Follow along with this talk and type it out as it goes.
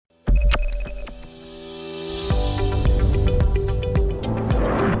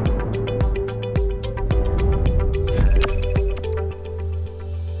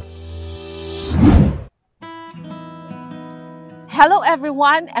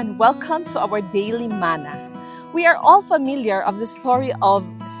everyone, and welcome to our daily manna. We are all familiar of the story of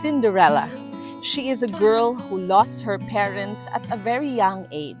Cinderella. She is a girl who lost her parents at a very young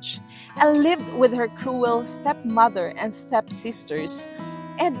age and lived with her cruel stepmother and stepsisters.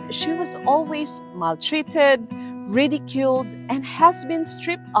 And she was always maltreated, ridiculed, and has been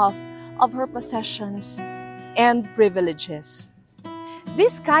stripped of her possessions and privileges.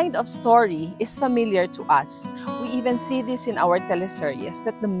 This kind of story is familiar to us. We even see this in our teleseries,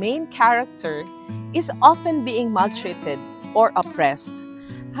 that the main character is often being maltreated or oppressed.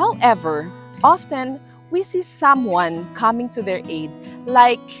 However, often we see someone coming to their aid,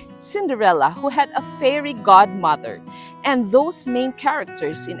 like Cinderella, who had a fairy godmother, and those main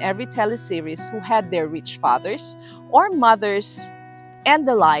characters in every teleseries who had their rich fathers or mothers and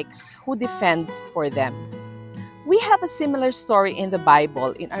the likes who defends for them. We have a similar story in the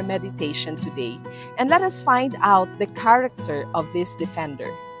Bible in our meditation today, and let us find out the character of this defender.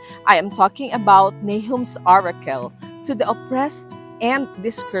 I am talking about Nahum's oracle to the oppressed and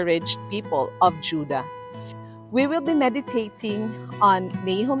discouraged people of Judah. We will be meditating on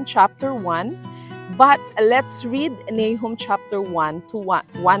Nahum chapter 1, but let's read Nahum chapter 1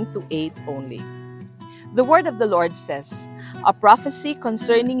 to 8 only. The word of the Lord says, a prophecy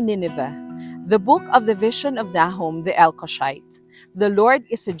concerning Nineveh. The book of the vision of Nahum the Elkoshite. The Lord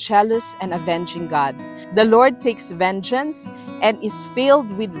is a jealous and avenging God. The Lord takes vengeance and is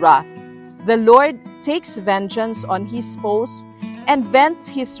filled with wrath. The Lord takes vengeance on his foes and vents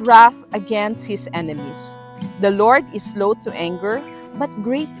his wrath against his enemies. The Lord is slow to anger, but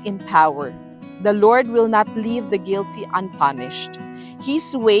great in power. The Lord will not leave the guilty unpunished.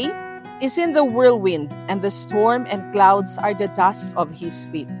 His way is in the whirlwind, and the storm and clouds are the dust of his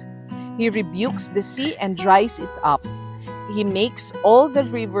feet. He rebukes the sea and dries it up. He makes all the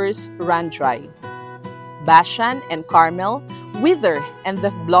rivers run dry. Bashan and Carmel wither, and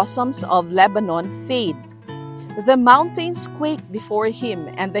the blossoms of Lebanon fade. The mountains quake before him,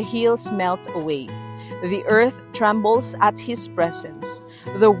 and the hills melt away. The earth trembles at his presence,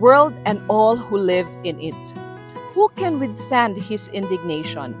 the world and all who live in it. Who can withstand his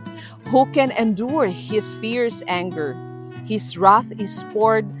indignation? Who can endure his fierce anger? His wrath is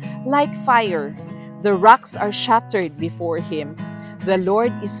poured like fire. The rocks are shattered before him. The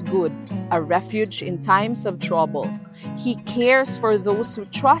Lord is good, a refuge in times of trouble. He cares for those who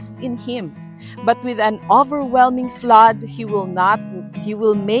trust in him. But with an overwhelming flood, he will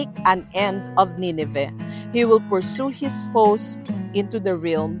make an end of Nineveh. He will pursue his foes into the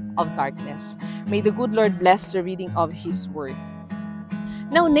realm of darkness. May the good Lord bless the reading of his word.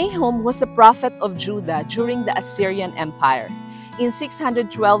 Now, Nahum was a prophet of Judah during the Assyrian Empire. In 612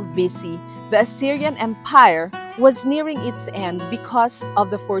 BC, the Assyrian Empire was nearing its end because of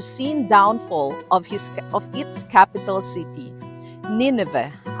the foreseen downfall of its capital city,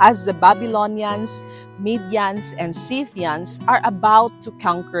 Nineveh, as the Babylonians, Medians, and Scythians are about to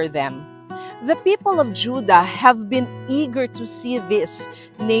conquer them. The people of Judah have been eager to see this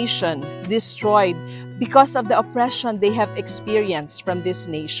nation destroyed because of the oppression they have experienced from this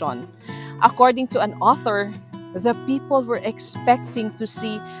nation. According to an author, the people were expecting to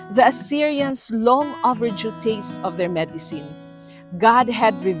see the Assyrians' long overdue taste of their medicine. God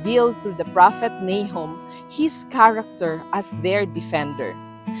had revealed through the prophet Nahum his character as their defender.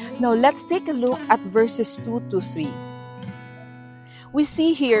 Now let's take a look at verses 2 to 3. We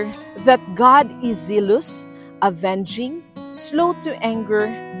see here that God is zealous, avenging, slow to anger,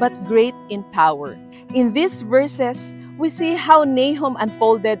 but great in power. In these verses, we see how Nahum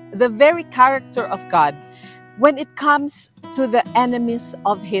unfolded the very character of God when it comes to the enemies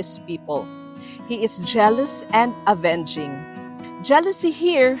of his people. He is jealous and avenging. Jealousy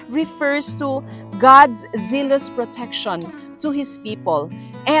here refers to God's zealous protection to his people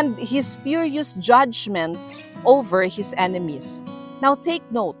and his furious judgment over his enemies. Now take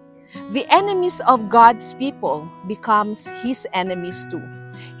note, the enemies of God's people becomes his enemies too.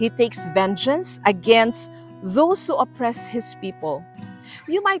 He takes vengeance against those who oppress his people.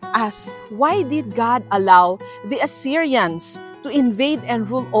 You might ask, why did God allow the Assyrians to invade and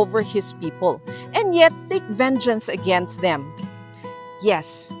rule over his people and yet take vengeance against them?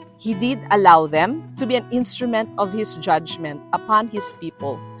 Yes, he did allow them to be an instrument of his judgment upon his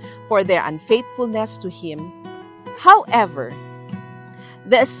people for their unfaithfulness to him. However,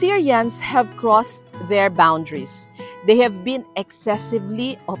 the Assyrians have crossed their boundaries. They have been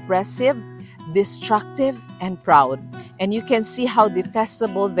excessively oppressive, destructive, and proud. And you can see how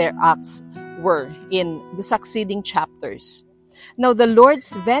detestable their acts were in the succeeding chapters. Now, the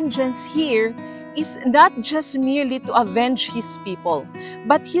Lord's vengeance here is not just merely to avenge his people,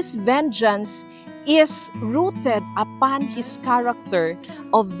 but his vengeance is rooted upon his character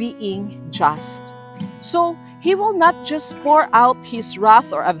of being just. So he will not just pour out his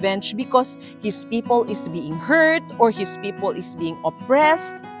wrath or avenge because his people is being hurt or his people is being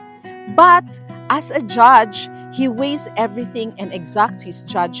oppressed, but as a judge, he weighs everything and exacts his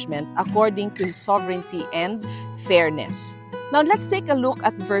judgment according to his sovereignty and fairness. Now let's take a look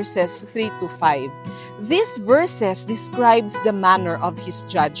at verses 3 to 5. These verses describes the manner of his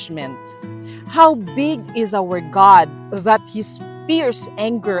judgment. How big is our God that his fierce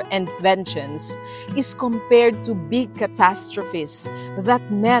anger and vengeance is compared to big catastrophes that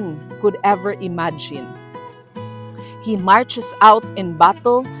men could ever imagine. He marches out in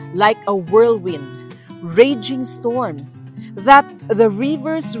battle like a whirlwind, raging storm, that the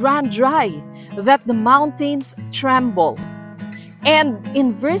rivers run dry, that the mountains tremble. And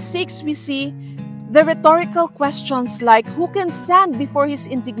in verse 6, we see the rhetorical questions like, who can stand before his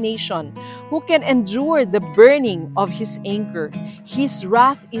indignation? Who can endure the burning of his anger? His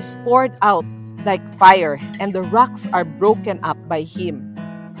wrath is poured out like fire, and the rocks are broken up by him.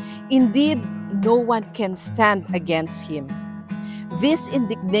 Indeed, no one can stand against him. This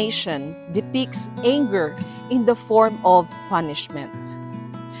indignation depicts anger in the form of punishment.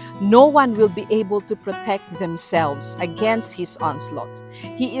 No one will be able to protect themselves against his onslaught.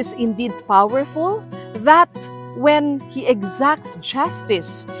 He is indeed powerful, that when he exacts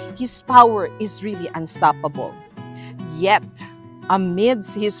justice, his power is really unstoppable. Yet,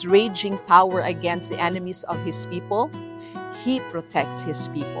 amidst his raging power against the enemies of his people, he protects his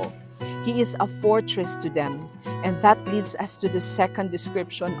people. He is a fortress to them, and that leads us to the second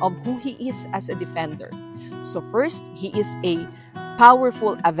description of who he is as a defender. So first, he is a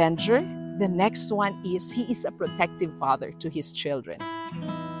powerful avenger. The next one is he is a protective father to his children.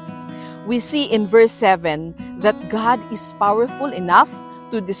 We see in verse 7 that God is powerful enough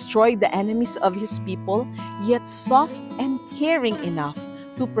to destroy the enemies of his people, yet soft and caring enough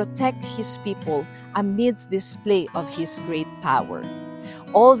to protect his people amidst display of his great power.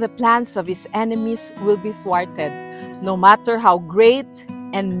 All the plans of his enemies will be thwarted. No matter how great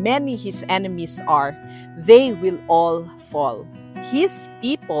and many his enemies are, they will all fall. His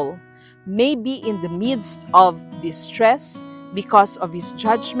people may be in the midst of distress because of his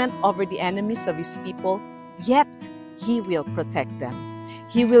judgment over the enemies of his people, yet he will protect them.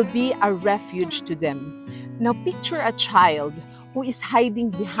 He will be a refuge to them. Now picture a child who is hiding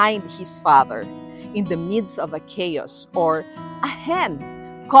behind his father in the midst of a chaos, or a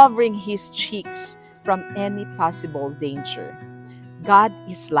hen covering his cheeks from any possible danger. God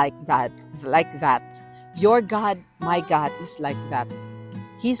is like that. Your God, my God, is like that.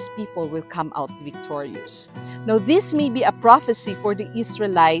 His people will come out victorious. Now, this may be a prophecy for the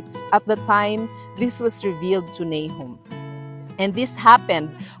Israelites at the time this was revealed to Nahum. And this happened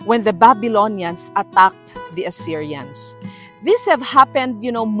when the Babylonians attacked the Assyrians. This have happened,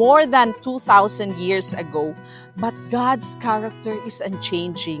 more than 2,000 years ago, but God's character is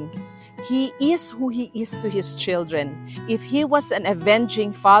unchanging. He is who he is to his children. If he was an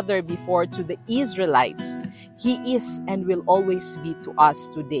avenging father before to the Israelites, he is and will always be to us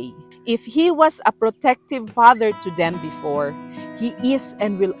today. If he was a protective father to them before, he is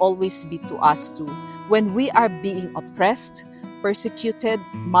and will always be to us too, when we are being oppressed, persecuted,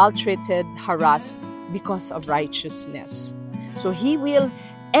 maltreated, harassed because of righteousness. So he will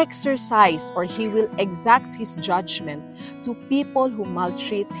exercise, or he will exact his judgment to people who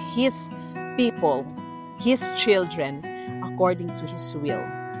maltreat his people, his children, according to his will.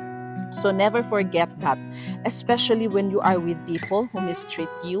 So never forget that, especially when you are with people who mistreat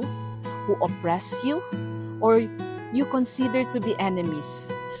you, who oppress you, or you consider to be enemies.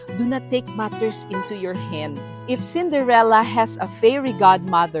 Do not take matters into your hand. If Cinderella has a fairy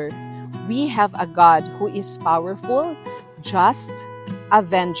godmother, we have a God who is powerful, just,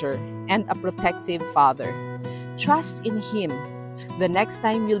 avenger, and a protective father. Trust in him. The next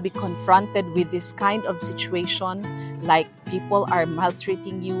time you'll be confronted with this kind of situation, like people are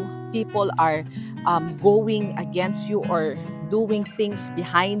maltreating you, people are going against you or doing things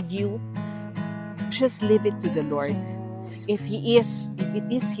behind you, just leave it to the Lord. If it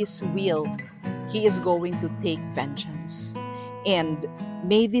is his will, he is going to take vengeance. And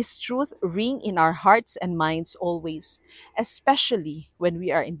may this truth ring in our hearts and minds always, especially when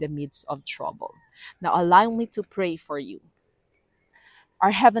we are in the midst of trouble. Now, allow me to pray for you.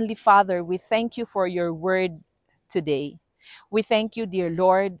 Our Heavenly Father, we thank you for your word today. We thank you, dear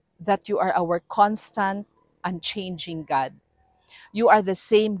Lord, that you are our constant, unchanging God. You are the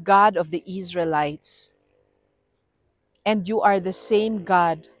same God of the Israelites, and you are the same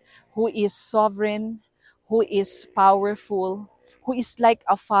God who is sovereign, who is powerful, who is like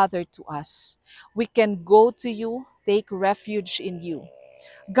a father to us. We can go to you, take refuge in you.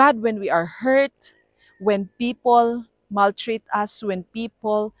 God, when we are hurt, when people maltreat us, when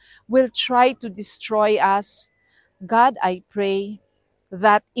people will try to destroy us, God, I pray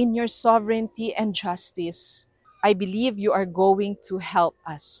that in your sovereignty and justice, I believe you are going to help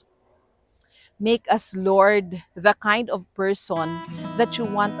us. Make us, Lord, the kind of person that you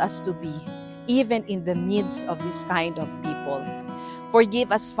want us to be, even in the midst of this kind of people.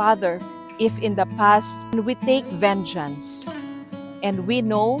 Forgive us, Father, if in the past we take vengeance. And we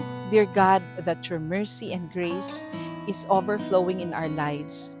know, dear God, that your mercy and grace is overflowing in our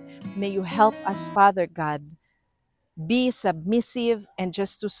lives. May you help us, Father God, be submissive and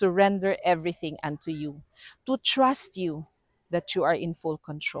just to surrender everything unto you, to trust you that you are in full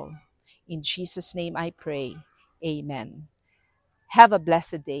control. In Jesus' name I pray. Amen. Have a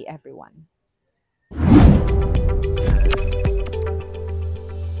blessed day, everyone.